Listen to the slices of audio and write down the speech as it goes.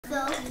So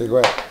Take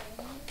away.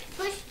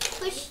 push,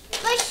 push,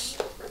 push.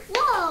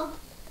 Whoa!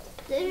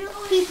 The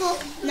people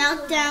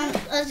knock down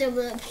other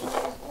little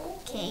people.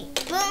 Okay,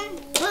 boom,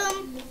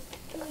 boom.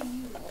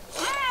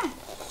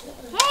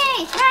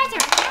 Hey, it's my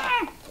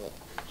turn.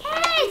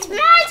 Hey, it's my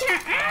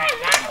turn.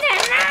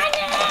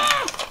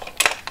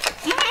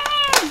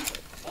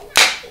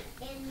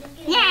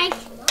 Yes.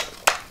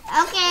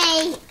 Okay,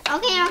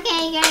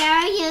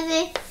 gotta use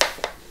it.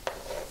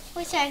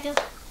 Which side I do?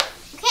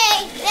 Okay,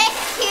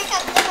 here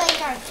comes the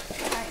playground.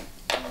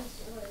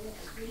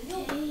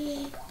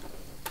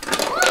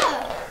 Whoa!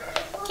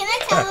 Can I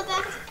tell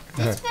about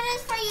this one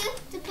is for you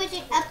to put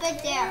it up and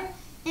down.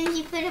 And if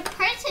you put a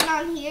person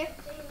on here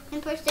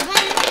and push the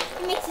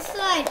button, it makes it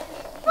slide.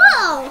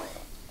 Whoa!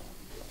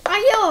 Are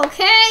you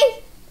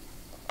okay?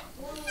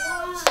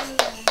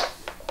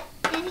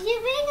 Did you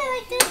make it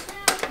like this?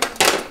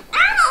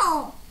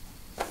 Ow!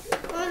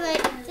 Or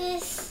like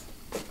this.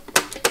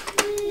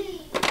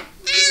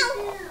 Ow!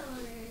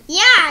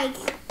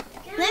 Yikes!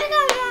 Let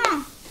go,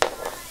 Mom.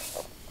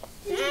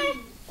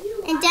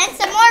 And then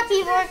some more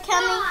people are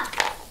coming.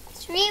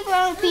 3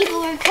 grown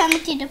people are coming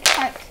to the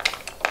park.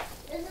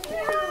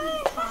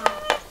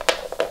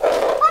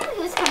 Puppy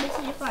was coming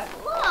to the park.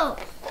 Whoa!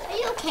 Are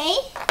you okay?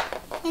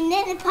 And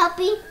then the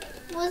puppy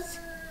was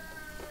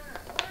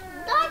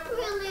not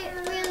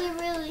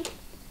really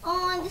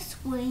on the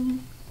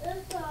swing.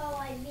 That's all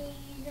I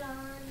need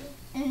on.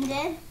 And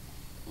then,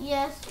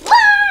 yes.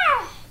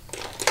 Wah!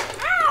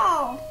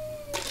 Ow!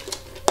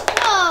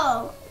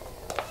 Whoa!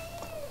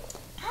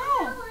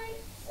 Ow!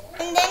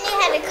 And then you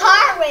had a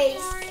car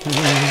race. Use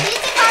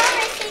the car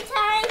racing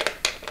time.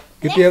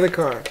 Get the other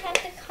car. Have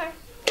the car.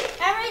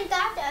 I already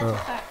got the other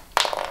car.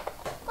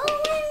 Oh,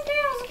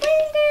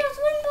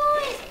 win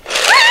boys.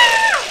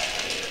 Ah!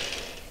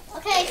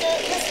 Okay, so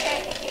let's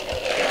start.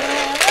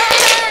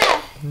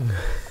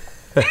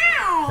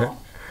 Ow!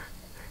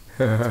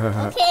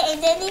 Okay, and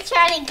then you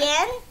try it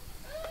again.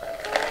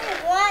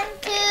 1,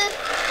 2,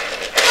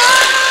 go!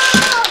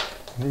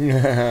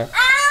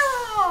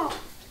 Ow!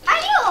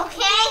 Are you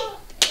okay?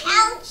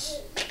 Ouch!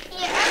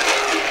 Here.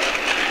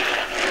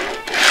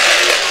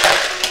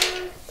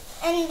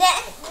 And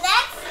then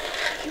next,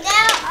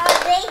 now all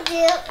they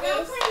do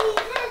is